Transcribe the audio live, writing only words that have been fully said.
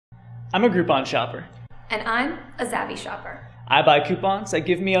I'm a Groupon shopper. And I'm a Zavee shopper. I buy coupons that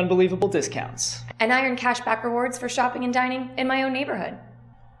give me unbelievable discounts. And I earn cashback rewards for shopping and dining in my own neighborhood.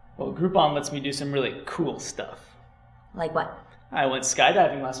 Well, Groupon lets me do some really cool stuff. Like what? I went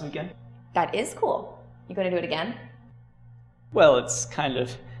skydiving last weekend. That is cool. You gonna do it again? Well, it's kind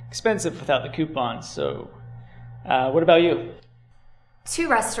of expensive without the coupons, so what about you? 2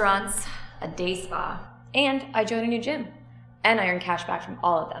 restaurants, a day spa, and I joined a new gym. And I earn cashback from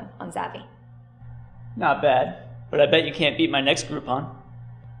all of them on Zavee. Not bad, but I bet you can't beat my next Groupon.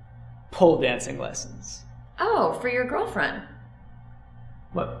 Pole dancing lessons. Oh, for your girlfriend.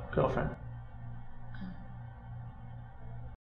 What girlfriend?